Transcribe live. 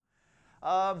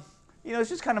Um, it's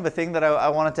just kind of a thing that I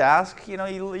wanted to ask. You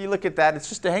look at that, it's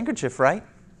just a handkerchief, right?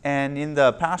 And in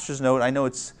the pastor's note, I know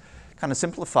it's kind of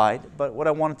simplified, but what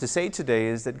I wanted to say today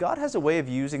is that God has a way of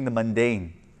using the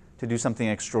mundane to do something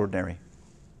extraordinary.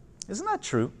 Isn't that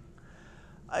true?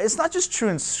 It's not just true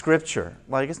in Scripture.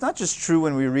 It's not just true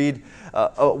when we read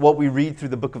what we read through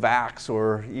the book of Acts,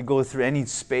 or you go through any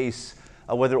space,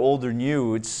 whether old or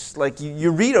new. It's like you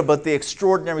read about the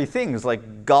extraordinary things,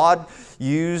 like God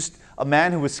used a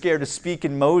man who was scared to speak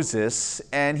in Moses,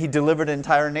 and he delivered an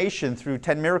entire nation through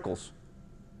 10 miracles.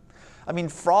 I mean,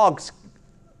 frogs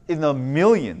in the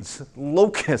millions,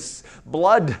 locusts,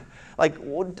 blood, like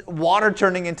water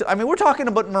turning into, we're talking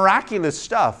about miraculous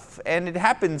stuff, and it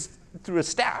happens through a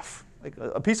staff, like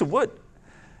a piece of wood,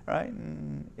 right,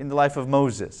 in the life of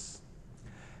Moses.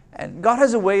 And God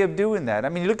has a way of doing that.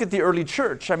 You look at the early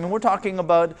church. We're talking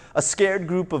about a scared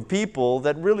group of people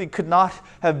that really could not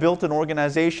have built an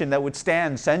organization that would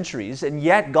stand centuries, and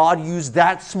yet God used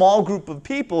that small group of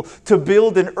people to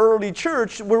build an early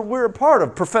church where we're a part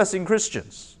of, professing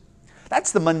Christians.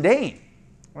 That's the mundane,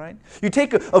 right? You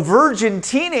take a virgin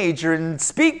teenager and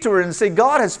speak to her and say,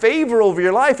 God has favor over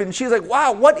your life, and she's like,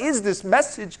 wow, what is this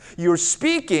message you're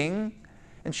speaking?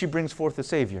 And she brings forth the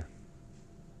Savior.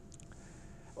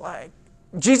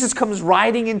 Jesus comes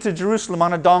riding into Jerusalem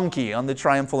on a donkey on the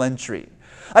triumphal entry.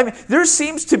 There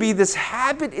seems to be this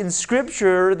habit in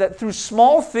Scripture that through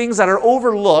small things that are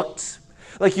overlooked,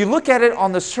 like you look at it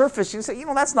on the surface, you say,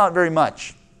 that's not very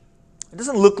much. It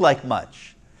doesn't look like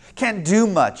much. Can't do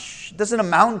much. Doesn't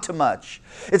amount to much.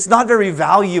 It's not very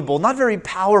valuable, not very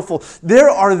powerful. There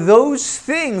are those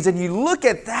things, and you look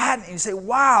at that and you say,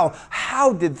 wow,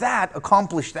 how did that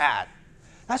accomplish that?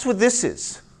 That's what this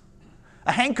is.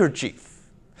 A handkerchief.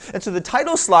 And so the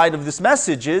title slide of this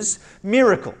message is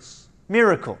miracles.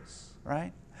 Miracles,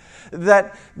 right?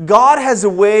 That God has a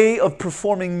way of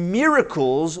performing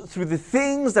miracles through the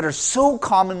things that are so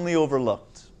commonly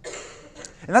overlooked.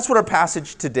 And that's what our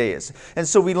passage today is. And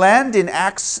so we land in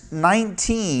Acts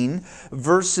 19,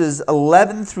 verses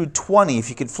 11 through 20,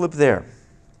 if you could flip there.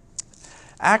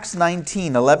 Acts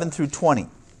 19, 11 through 20.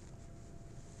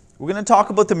 We're going to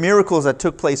talk about the miracles that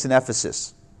took place in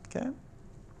Ephesus. Okay?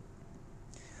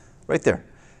 Right there.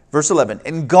 Verse 11.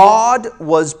 And God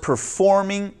was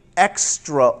performing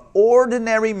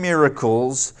extraordinary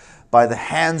miracles by the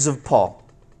hands of Paul,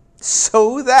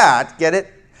 so that, get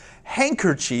it,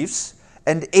 handkerchiefs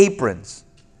and aprons,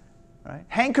 right?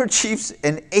 Handkerchiefs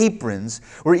and aprons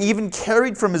were even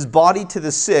carried from his body to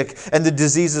the sick, and the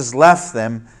diseases left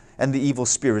them, and the evil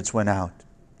spirits went out.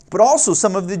 But also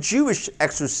some of the Jewish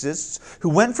exorcists who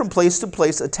went from place to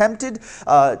place attempted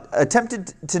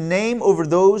to name over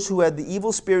those who had the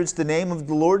evil spirits the name of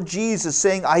the Lord Jesus,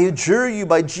 saying, I adjure you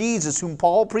by Jesus whom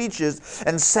Paul preaches.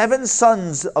 And 7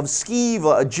 sons of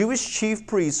Sceva, a Jewish chief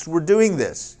priest, were doing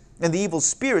this. And the evil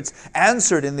spirits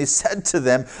answered, and they said to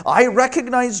them, I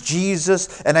recognize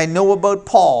Jesus, and I know about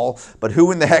Paul, but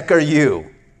who in the heck are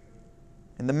you?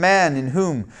 And the man in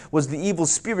whom was the evil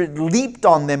spirit leaped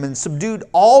on them and subdued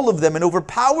all of them and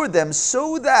overpowered them,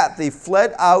 so that they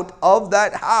fled out of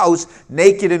that house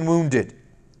naked and wounded.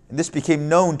 And this became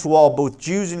known to all, both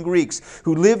Jews and Greeks,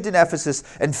 who lived in Ephesus,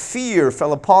 and fear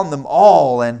fell upon them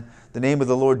all, and the name of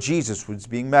the Lord Jesus was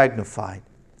being magnified.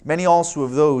 Many also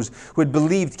of those who had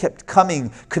believed kept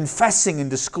coming, confessing and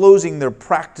disclosing their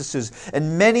practices.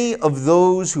 And many of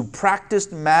those who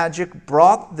practiced magic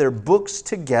brought their books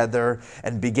together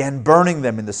and began burning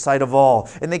them in the sight of all.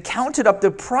 And they counted up the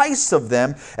price of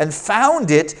them and found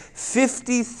it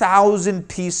 50,000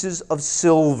 pieces of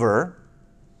silver.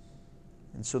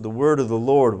 And so the word of the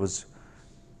Lord was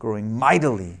growing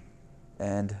mightily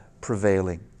and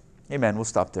prevailing. Amen. We'll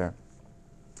stop there.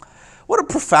 What a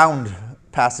profound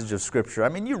passage of Scripture.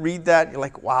 You read that, you're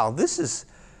like, wow, this is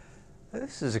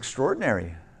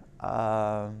extraordinary.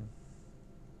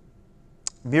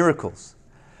 Miracles.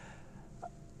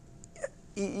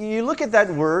 You look at that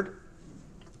word,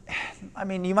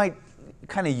 you might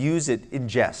kind of use it in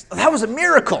jest. That was a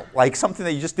miracle, like something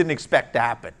that you just didn't expect to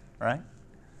happen, right?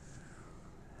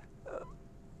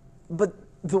 But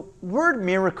the word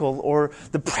miracle, or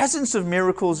the presence of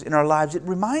miracles in our lives, it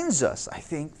reminds us, I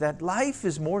think, that life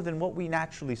is more than what we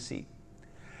naturally see.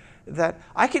 That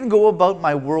I can go about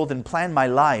my world and plan my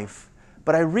life,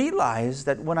 but I realize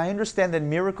that when I understand that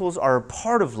miracles are a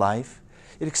part of life,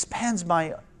 it expands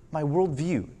my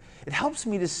worldview. It helps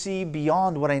me to see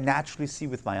beyond what I naturally see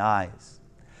with my eyes.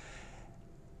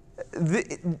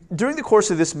 During the course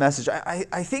of this message,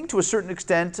 I think to a certain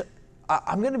extent,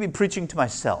 I'm going to be preaching to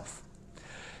myself.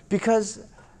 Because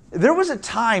there was a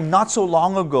time not so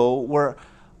long ago where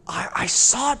I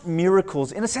sought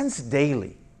miracles, in a sense,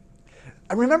 daily.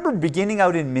 I remember beginning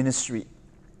out in ministry.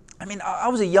 I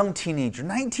was a young teenager,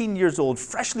 19 years old,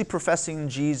 freshly professing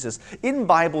Jesus, in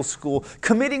Bible school,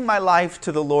 committing my life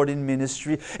to the Lord in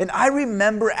ministry. And I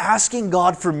remember asking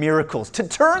God for miracles, to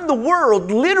turn the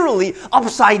world literally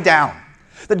upside down.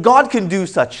 That God can do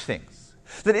such things.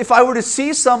 That if I were to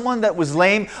see someone that was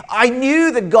lame, I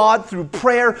knew that God, through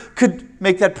prayer, could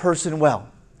make that person well.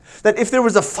 That if there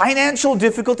was a financial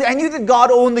difficulty, I knew that God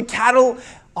owned the cattle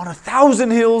on 1,000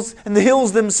 hills and the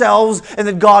hills themselves, and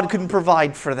that God couldn't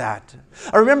provide for that.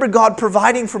 I remember God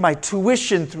providing for my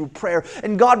tuition through prayer,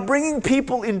 and God bringing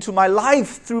people into my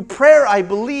life through prayer. I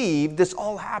believe this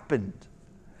all happened.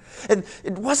 And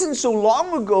it wasn't so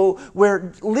long ago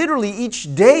where literally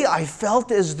each day I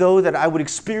felt as though that I would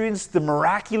experience the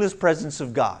miraculous presence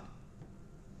of God.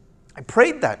 I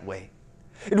prayed that way.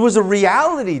 It was a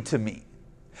reality to me.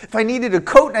 If I needed a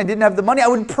coat and I didn't have the money, I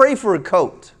would pray for a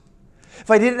coat. If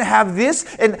I didn't have this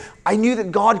and I knew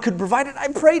that God could provide it, I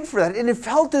prayed for that. And it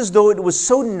felt as though it was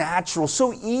so natural,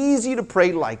 so easy to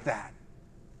pray like that.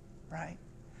 Right?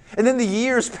 And then the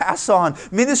years pass on.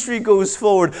 Ministry goes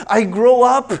forward. I grow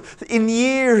up in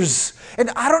years. And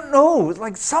I don't know,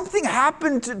 like something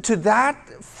happened to that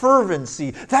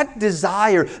fervency, that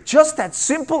desire, just that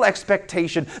simple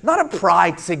expectation, not a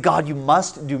pride to say, God, you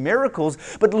must do miracles,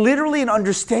 but literally an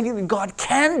understanding that God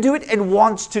can do it and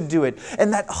wants to do it.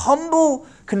 And that humble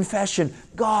confession,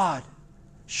 God,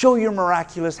 show your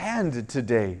miraculous hand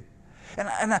today.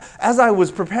 And as I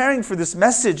was preparing for this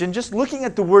message and just looking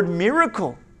at the word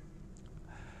miracle,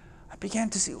 I began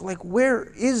to see, like,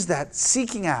 where is that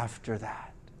seeking after that?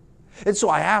 And so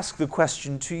I ask the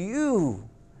question to you,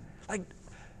 like,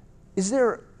 is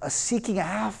there a seeking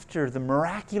after the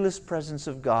miraculous presence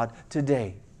of God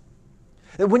today?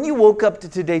 That when you woke up to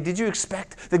today, did you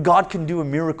expect that God can do a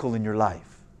miracle in your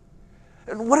life?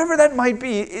 And whatever that might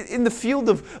be, in the field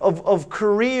of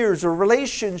careers or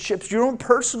relationships, your own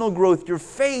personal growth, your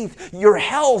faith, your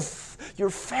health,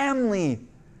 your family.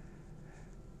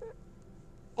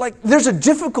 Like, there's a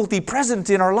difficulty present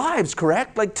in our lives,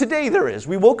 correct? Like today there is.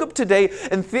 We woke up today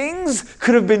and things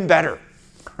could have been better,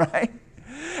 right?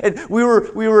 And we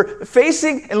were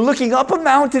facing and looking up a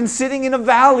mountain, sitting in a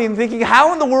valley and thinking,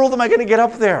 how in the world am I going to get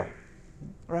up there?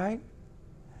 Right?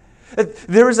 That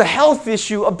there is a health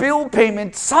issue, a bill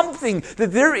payment, something,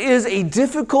 that there is a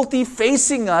difficulty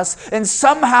facing us, and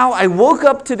somehow I woke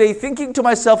up today thinking to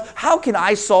myself, how can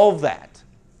I solve that?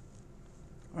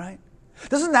 Right?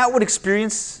 Isn't that what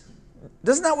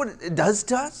it does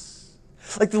to us?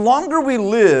 Like, the longer we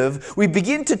live, we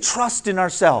begin to trust in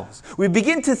ourselves. We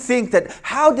begin to think that,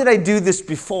 how did I do this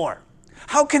before?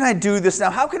 How can I do this now?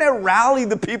 How can I rally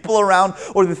the people around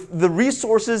or the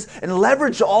resources and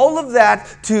leverage all of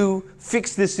that to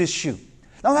fix this issue?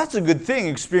 Now, that's a good thing,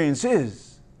 experience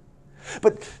is.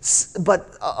 But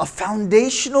a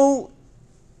foundational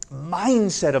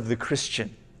mindset of the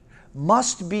Christian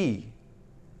must be,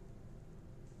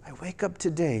 I wake up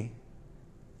today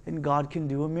and God can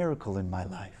do a miracle in my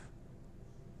life.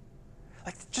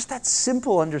 Like, just that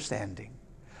simple understanding.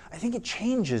 I think it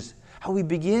changes how we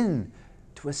begin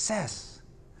to assess,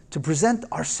 to present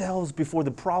ourselves before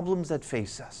the problems that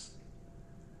face us.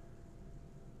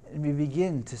 And we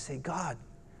begin to say, God,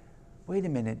 wait a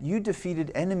minute, you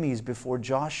defeated enemies before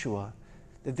Joshua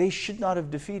that they should not have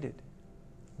defeated.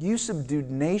 You subdued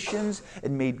nations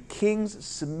and made kings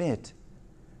submit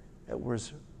that were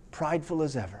as prideful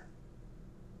as ever.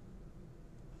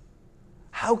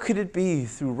 How could it be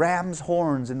through ram's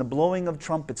horns and the blowing of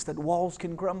trumpets that walls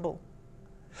can crumble?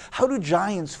 How do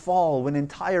giants fall when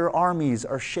entire armies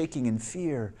are shaking in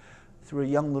fear through a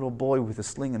young little boy with a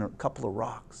sling and a couple of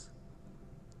rocks?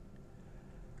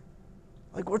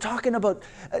 Like, we're talking about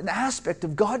an aspect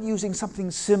of God using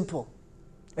something simple,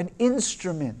 an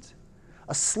instrument,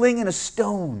 a sling and a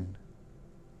stone,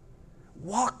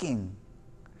 walking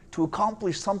to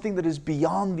accomplish something that is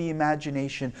beyond the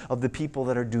imagination of the people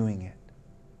that are doing it.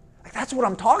 Like, that's what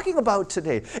I'm talking about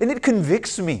today. And it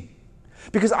convicts me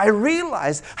because I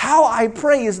realize how I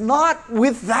pray is not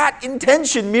with that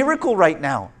intention, miracle right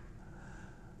now.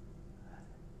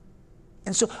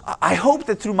 And so I hope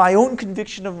that through my own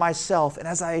conviction of myself, and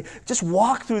as I just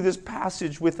walk through this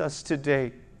passage with us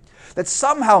today, that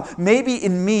somehow, maybe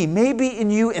in me, maybe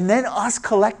in you, and then us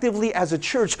collectively as a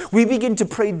church, we begin to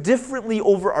pray differently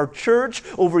over our church,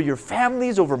 over your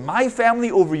families, over my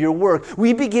family, over your work.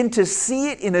 We begin to see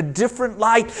it in a different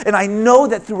light. And I know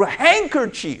that through a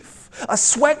handkerchief, a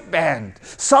sweatband,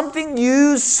 something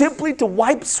used simply to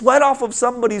wipe sweat off of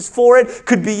somebody's forehead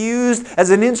could be used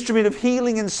as an instrument of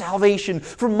healing and salvation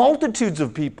for multitudes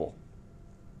of people.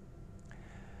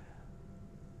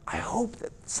 I hope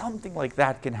that something like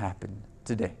that can happen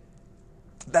today.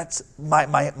 That's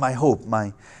my hope,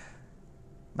 my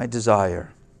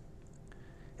desire.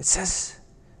 It says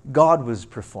God was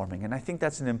performing, and I think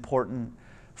that's an important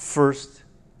first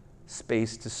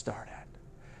space to start at.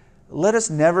 Let us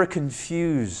never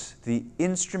confuse the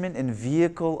instrument and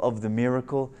vehicle of the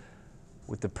miracle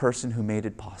with the person who made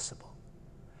it possible.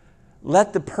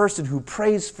 Let the person who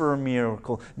prays for a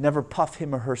miracle never puff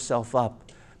him or herself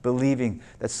up, believing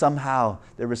that somehow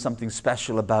there is something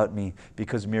special about me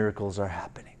because miracles are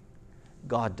happening.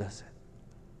 God does it.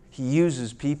 He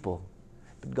uses people,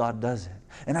 but God does it.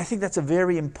 And I think that's a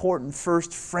very important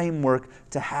first framework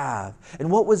to have.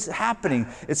 And what was happening?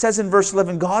 It says in verse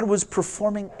 11, God was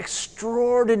performing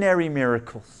extraordinary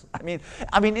miracles. I mean,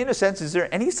 in a sense, is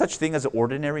there any such thing as an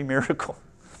ordinary miracle?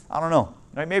 I don't know.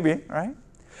 Right? Maybe, right?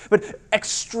 But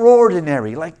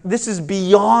extraordinary, like this is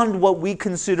beyond what we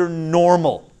consider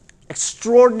normal.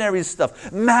 Extraordinary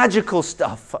stuff, magical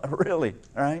stuff, really,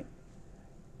 right?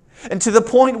 And to the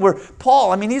point where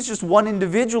Paul, he's just one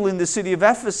individual in the city of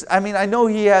Ephesus. I know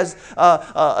he has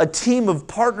a team of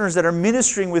partners that are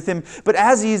ministering with him, but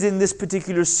as he's in this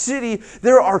particular city,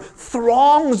 there are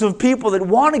throngs of people that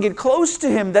want to get close to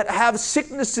him, that have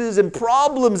sicknesses and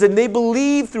problems, and they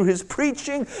believe through his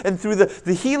preaching and through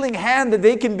the healing hand that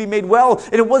they can be made well.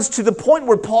 And it was to the point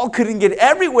where Paul couldn't get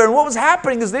everywhere. And what was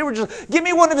happening is they were just, give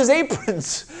me one of his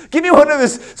aprons, give me one of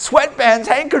his sweatbands,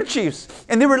 handkerchiefs.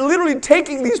 And they were literally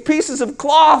taking these pieces of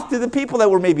cloth to the people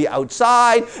that were maybe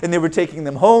outside, and they were taking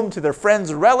them home to their friends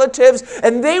and relatives,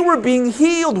 and they were being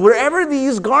healed wherever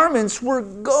these garments were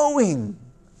going.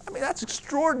 That's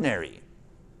extraordinary.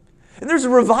 And there's a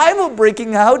revival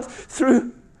breaking out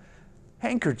through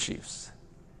handkerchiefs.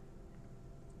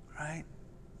 Right?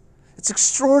 It's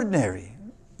extraordinary.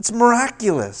 It's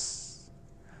miraculous.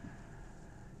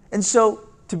 And so,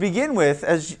 to begin with,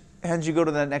 as you go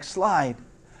to the next slide,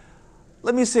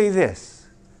 let me say this.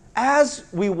 As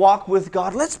we walk with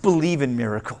God, let's believe in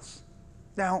miracles.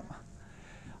 Now,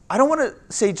 I don't want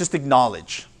to say just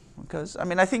acknowledge, because,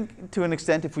 I think to an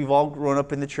extent, if we've all grown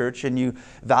up in the church and you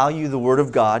value the Word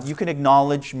of God, you can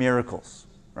acknowledge miracles,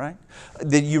 right?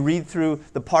 That you read through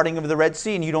the parting of the Red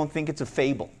Sea and you don't think it's a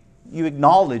fable. You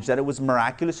acknowledge that it was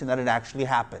miraculous and that it actually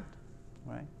happened,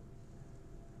 right?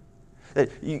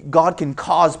 That God can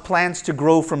cause plants to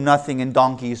grow from nothing and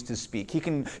donkeys to speak. He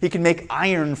can make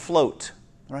iron float.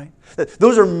 Right?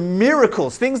 Those are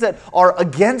miracles, things that are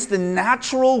against the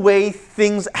natural way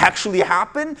things actually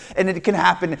happen, and it can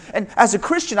happen. And as a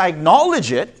Christian, I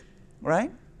acknowledge it, right?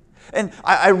 And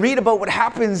I read about what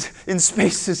happens in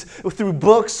spaces through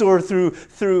books or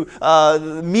through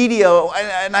media,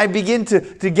 and I begin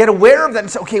to get aware of that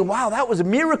and say, okay, wow, that was a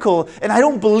miracle, and I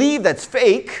don't believe that's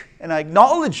fake, and I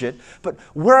acknowledge it. But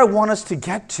where I want us to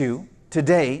get to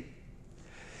today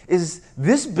is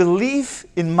this belief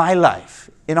in my life,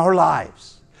 in our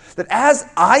lives, that as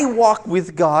I walk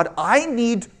with God, I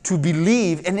need to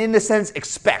believe and, in a sense,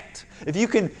 expect. If you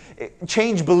can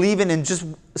change believe in and just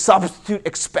substitute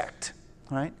expect,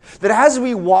 right? That as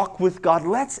we walk with God,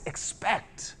 let's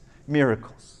expect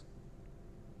miracles.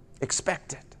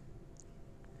 Expect it.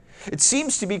 It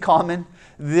seems to be common,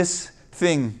 this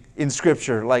thing in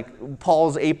Scripture, like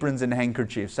Paul's aprons and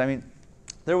handkerchiefs.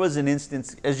 There was an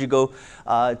instance as you go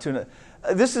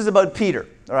this is about Peter,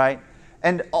 all right?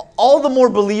 And all the more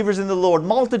believers in the Lord,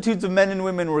 multitudes of men and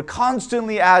women were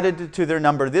constantly added to their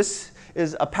number. This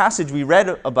is a passage we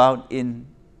read about in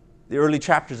the early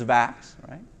chapters of Acts,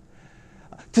 right?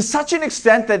 To such an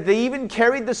extent that they even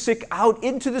carried the sick out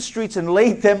into the streets and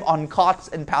laid them on cots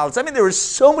and pallets. There were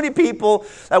so many people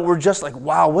that were just like,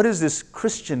 wow, what is this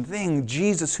Christian thing?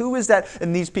 Jesus, who is that?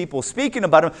 And these people speaking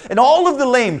about him. And all of the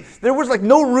lame, there was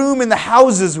no room in the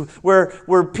houses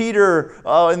where Peter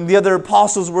and the other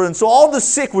apostles were. And so all the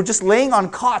sick were just laying on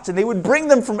cots, and they would bring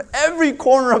them from every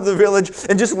corner of the village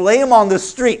and just lay them on the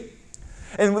street.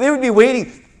 And they would be waiting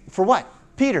for what?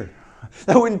 Peter.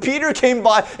 That when Peter came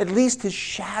by, at least his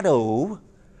shadow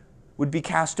would be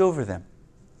cast over them.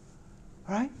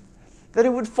 Right? That it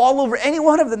would fall over any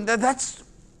one of them. That's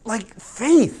like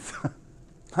faith.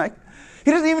 Right?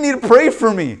 He doesn't even need to pray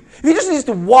for me. He just needs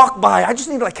to walk by. I just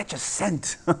need to catch a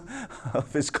scent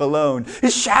of his cologne.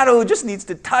 His shadow just needs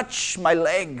to touch my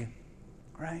leg.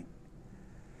 Right?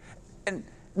 And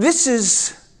this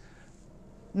is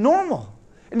normal.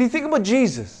 And you think about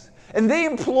Jesus. And they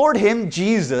implored him,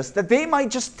 Jesus, that they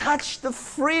might just touch the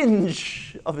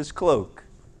fringe of his cloak.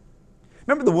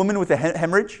 Remember the woman with the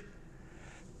hemorrhage?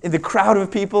 In the crowd of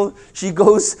people, she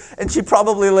goes and she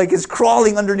probably is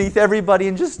crawling underneath everybody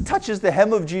and just touches the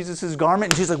hem of Jesus'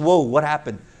 garment. And she's like, whoa, what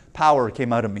happened? Power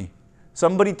came out of me.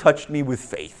 Somebody touched me with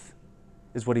faith,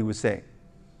 is what he was saying.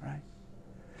 Right?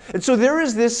 And so there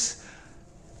is this,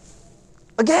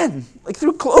 again, like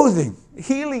through clothing,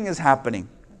 healing is happening.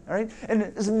 All right? And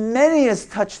as many as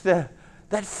touch that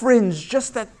fringe,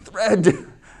 just that thread,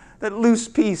 that loose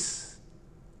piece,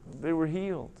 they were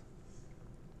healed.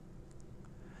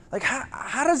 Like,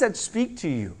 how does that speak to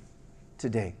you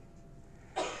today?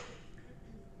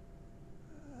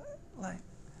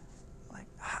 Like,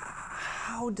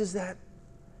 how does that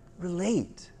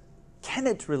relate? Can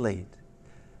it relate?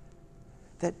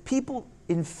 That people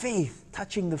in faith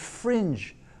touching the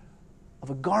fringe of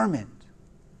a garment,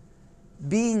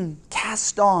 being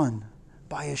cast on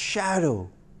by a shadow,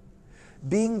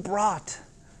 being brought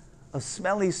a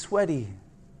smelly, sweaty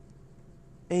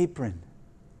apron,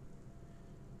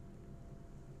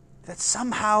 that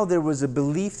somehow there was a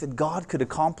belief that God could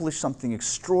accomplish something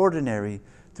extraordinary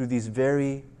through these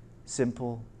very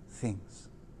simple things.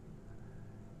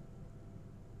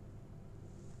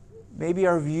 Maybe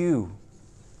our view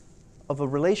of a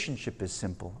relationship is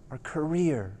simple, our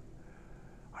career,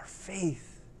 our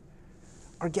faith,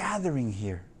 our gathering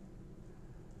here.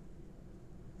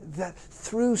 That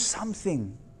through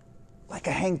something like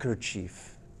a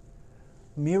handkerchief,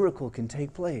 miracle can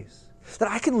take place.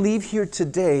 That I can leave here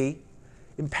today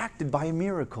impacted by a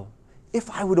miracle if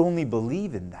I would only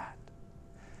believe in that.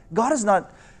 God is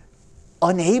not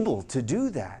unable to do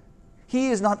that. He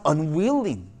is not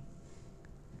unwilling.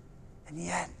 And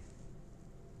yet,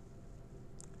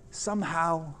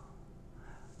 somehow,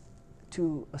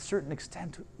 to a certain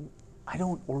extent,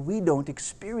 we don't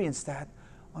experience that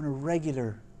on a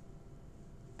regular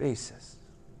basis.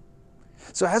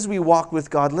 So as we walk with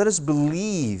God, let us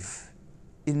believe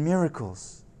in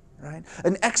miracles, right?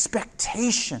 An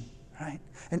expectation, right?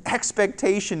 An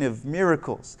expectation of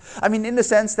miracles. I mean, in a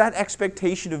sense, that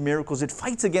expectation of miracles, it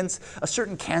fights against a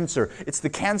certain cancer. It's the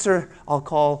cancer I'll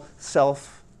call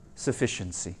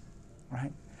self-sufficiency,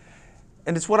 right?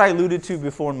 And it's what I alluded to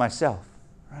before myself,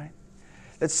 right?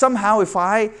 That somehow if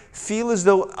I feel as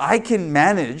though I can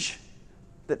manage,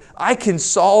 that I can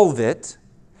solve it,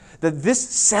 that this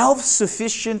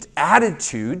self-sufficient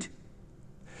attitude,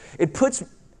 it puts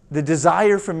the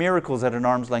desire for miracles at an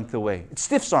arm's length away. It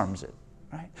stiff arms it,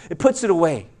 right? It puts it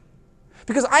away.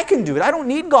 Because I can do it. I don't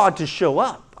need God to show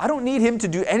up. I don't need Him to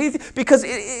do anything. Because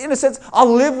in a sense,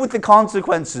 I'll live with the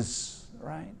consequences,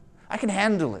 right? I can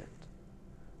handle it.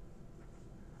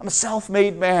 I'm a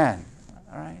self-made man,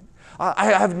 all right?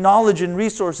 I have knowledge and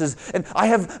resources, and I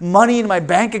have money in my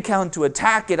bank account to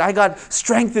attack it. I got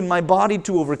strength in my body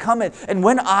to overcome it. And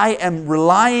when I am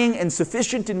relying and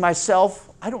sufficient in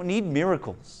myself, I don't need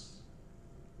miracles.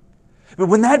 But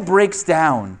when that breaks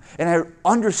down, and I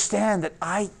understand that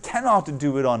I cannot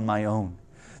do it on my own,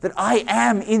 that I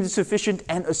am insufficient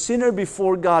and a sinner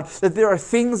before God, that there are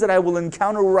things that I will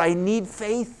encounter where I need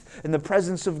faith in the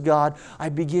presence of God, I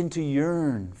begin to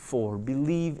yearn for,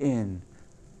 believe in,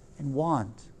 and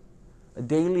want a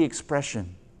daily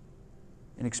expression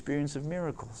and experience of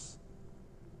miracles.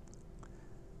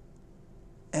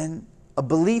 And a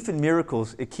belief in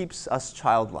miracles, it keeps us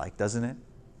childlike, doesn't it?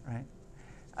 Right?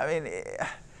 I mean,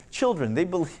 children, they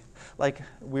believe,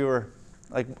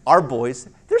 our boys,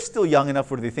 they're still young enough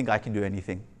where they think I can do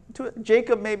anything.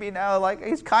 Jacob maybe now,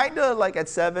 he's kind of at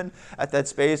 7, at that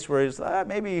space where he's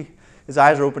maybe his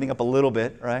eyes are opening up a little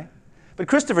bit, right? But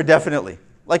Christopher definitely.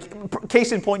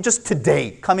 Case in point, just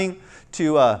today, coming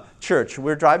to church,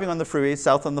 we're driving on the freeway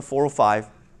south on the 405.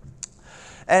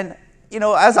 And,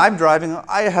 as I'm driving,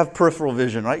 I have peripheral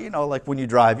vision, right? When you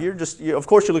drive, of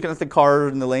course you're looking at the car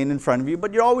in the lane in front of you,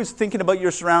 but you're always thinking about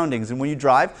your surroundings. And when you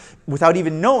drive, without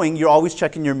even knowing, you're always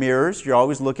checking your mirrors. You're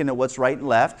always looking at what's right and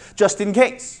left, just in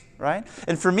case, right?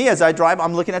 And for me, as I drive,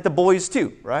 I'm looking at the boys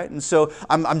too, right? And so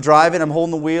I'm driving, I'm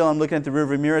holding the wheel, I'm looking at the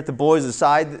rearview mirror, at the boys, the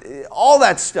side, all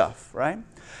that stuff, right?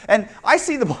 And I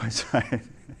see the boys, right?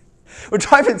 We're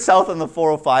driving south on the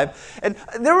 405, and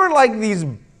there were these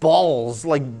balls,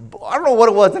 I don't know what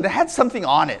it was, and it had something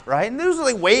on it, right? And it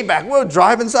was way back. We're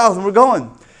driving south, and we're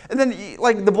going. And then,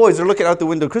 the boys are looking out the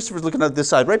window. Christopher's looking out this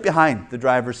side, right behind the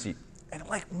driver's seat. And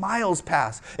miles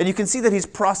pass, and you can see that he's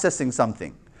processing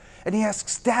something. And he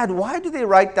asks, Dad, why do they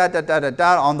write that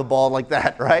on the ball like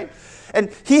that, right?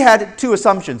 And he had 2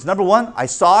 assumptions. Number 1, I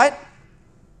saw it,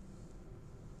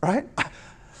 right?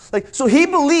 So he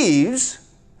believes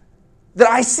that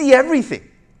I see everything.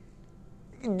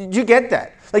 Did you get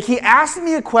that? He asked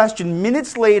me a question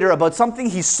minutes later about something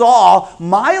he saw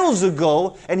miles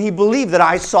ago, and he believed that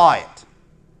I saw it.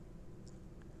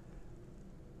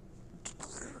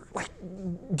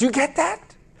 Do you get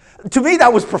that? To me,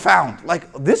 that was profound.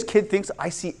 This kid thinks I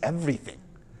see everything.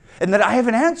 And that I have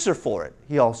an answer for it,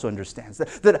 he also understands.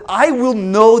 That I will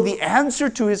know the answer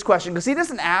to his question. Because he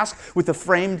doesn't ask with a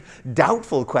framed,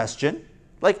 doubtful question.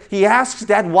 Like he asks,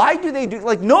 Dad, why do they do it?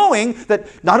 Like knowing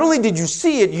that not only did you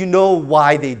see it, you know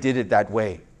why they did it that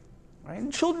way. Right?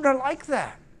 And children are like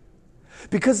that.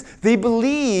 Because they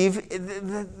believe,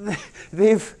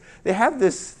 they have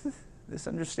this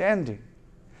understanding.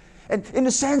 And in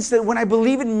the sense that when I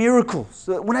believe in miracles,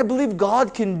 when I believe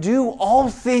God can do all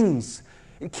things,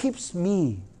 it keeps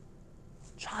me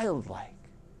childlike.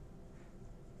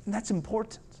 And that's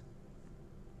important.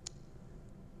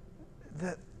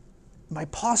 That my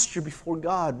posture before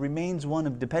God remains one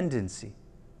of dependency.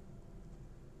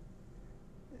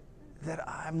 That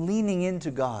I'm leaning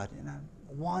into God and I'm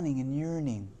wanting and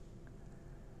yearning.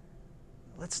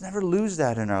 Let's never lose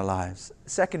that in our lives.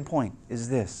 Second point is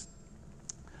this.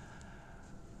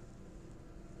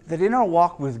 That in our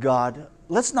walk with God,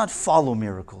 let's not follow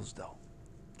miracles though.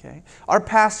 Okay? Our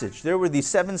passage, there were these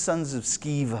 7 sons of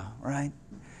Sceva, right?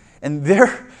 And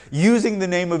they're using the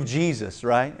name of Jesus,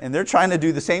 right? And they're trying to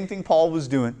do the same thing Paul was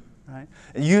doing, right?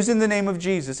 And using the name of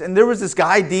Jesus. And there was this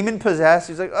guy, demon-possessed.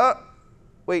 He's like,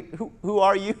 wait, who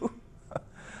are you?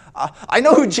 I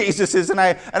know who Jesus is, and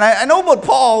I know about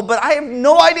Paul, but I have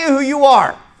no idea who you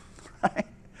are.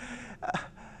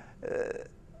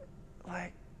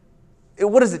 Right?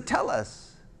 What does it tell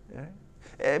us?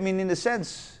 I mean, in a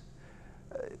sense,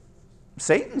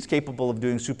 Satan's capable of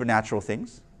doing supernatural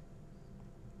things.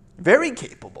 Very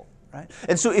capable, right?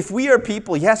 And so if we are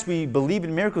people, yes, we believe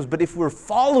in miracles, but if we're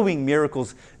following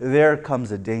miracles, there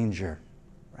comes a danger.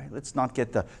 Right? Let's not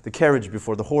get the carriage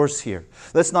before the horse here.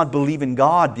 Let's not believe in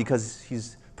God because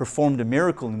He's performed a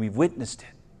miracle and we've witnessed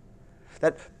it.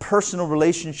 That personal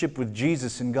relationship with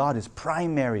Jesus and God is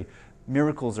primary.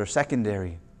 Miracles are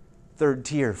secondary. 3rd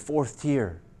tier, 4th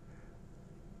tier.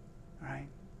 Right?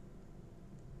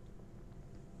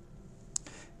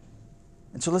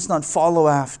 And so let's not follow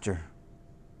after.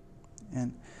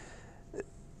 And,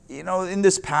 in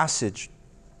this passage,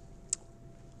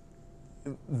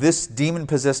 this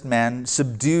demon-possessed man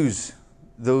subdues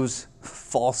those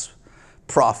false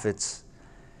prophets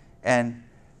and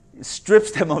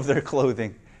strips them of their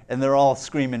clothing, and they're all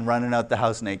screaming, running out the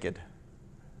house naked.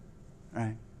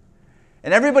 Right?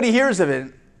 And everybody hears of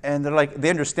it, and they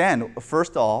understand.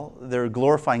 First of all, they're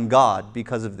glorifying God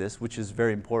because of this, which is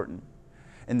very important.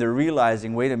 And they're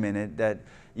realizing, wait a minute, that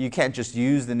you can't just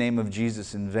use the name of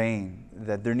Jesus in vain,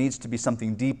 that there needs to be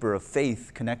something deeper of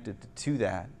faith connected to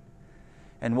that.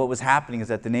 And what was happening is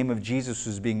that the name of Jesus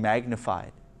was being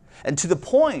magnified. And to the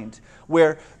point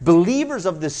where believers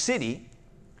of the city,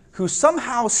 who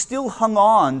somehow still hung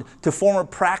on to former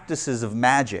practices of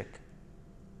magic,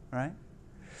 right?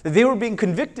 They were being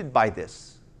convicted by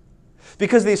this.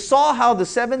 Because they saw how the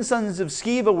 7 sons of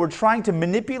Sceva were trying to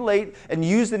manipulate and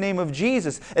use the name of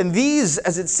Jesus. And these,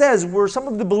 as it says, were some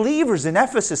of the believers in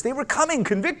Ephesus. They were coming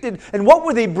convicted. And what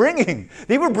were they bringing?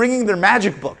 They were bringing their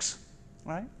magic books.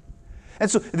 Right? And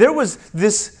so there was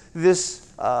this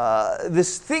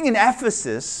thing in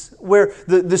Ephesus where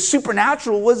the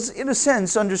supernatural was, in a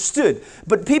sense, understood.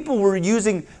 But people were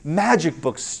using magic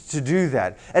books to do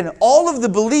that. And all of the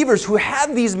believers who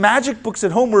had these magic books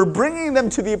at home were bringing them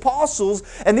to the apostles,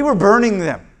 and they were burning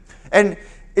them. And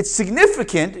it's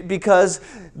significant because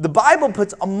the Bible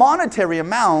puts a monetary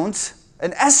amount,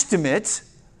 an estimate,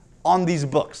 on these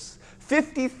books.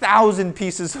 50,000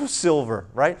 pieces of silver,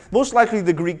 right? Most likely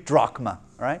the Greek drachma,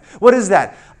 right? What is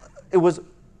that? It was,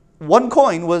 one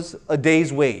coin was a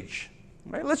day's wage,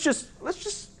 right? Let's just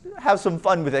have some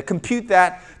fun with it. Compute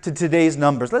that to today's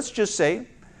numbers. Let's just say,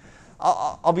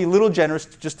 I'll be a little generous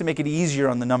just to make it easier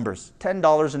on the numbers.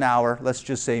 $10 an hour, let's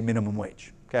just say minimum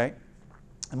wage, okay?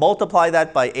 Multiply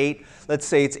that by 8, let's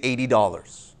say it's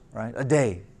 $80, right? A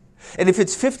day. And if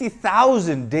it's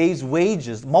 50,000 days'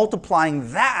 wages,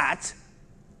 multiplying that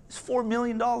is $4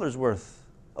 million worth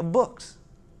of books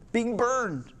being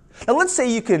burned. Now let's say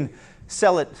you can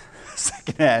sell it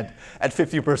secondhand at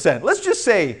 50%. Let's just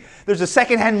say there's a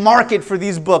secondhand market for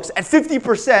these books at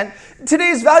 50%.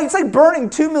 Today's value, it's like burning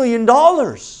 $2 million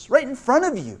right in front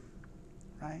of you.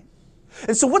 Right?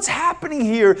 And so what's happening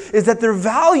here is that their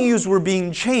values were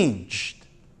being changed.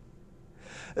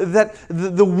 That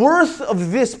the worth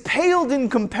of this paled in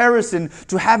comparison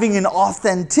to having an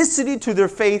authenticity to their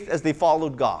faith as they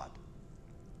followed God.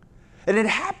 And it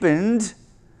happened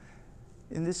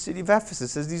in this city of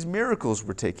Ephesus as these miracles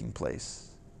were taking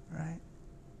place. Right?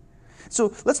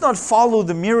 So let's not follow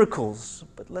the miracles,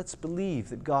 but let's believe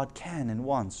that God can and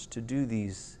wants to do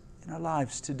these in our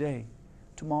lives today,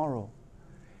 tomorrow,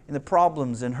 in the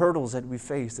problems and hurdles that we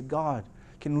face, that God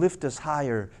can lift us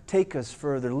higher, take us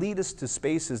further, lead us to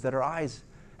spaces that our eyes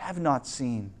have not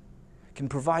seen, can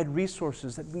provide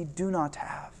resources that we do not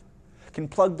have, can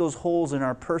plug those holes in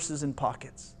our purses and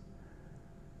pockets.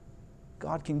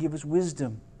 God can give us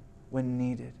wisdom when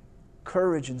needed,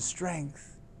 courage and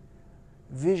strength,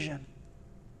 vision.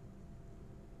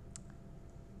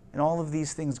 And all of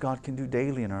these things God can do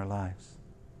daily in our lives.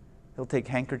 He'll take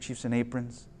handkerchiefs and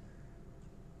aprons,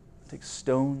 take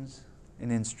stones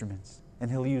and instruments, and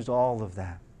He'll use all of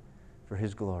that for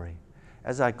His glory.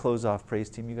 As I close off, praise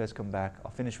team, you guys come back.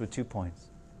 I'll finish with 2 points.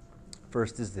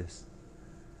 First is this.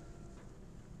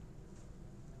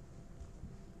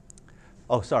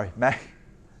 Oh, sorry, Mac.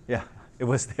 Yeah, it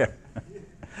was there.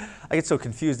 I get so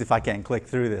confused if I can't click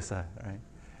through this. Right?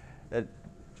 That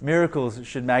miracles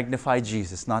should magnify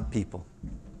Jesus, not people,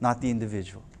 not the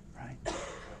individual. Right?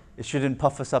 It shouldn't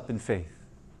puff us up in faith.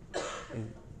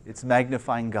 It's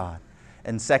magnifying God.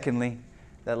 And secondly,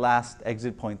 that last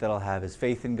exit point that I'll have is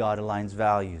faith in God aligns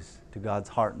values to God's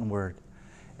heart and word.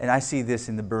 And I see this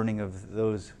in the burning of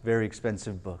those very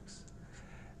expensive books.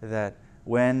 That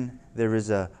when there is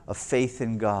a faith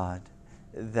in God,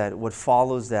 that what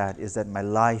follows that is that my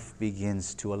life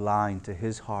begins to align to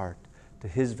His heart, to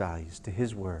His values, to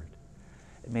His word.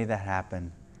 And may that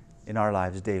happen in our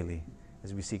lives daily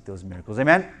as we seek those miracles.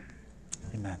 Amen?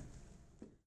 Amen.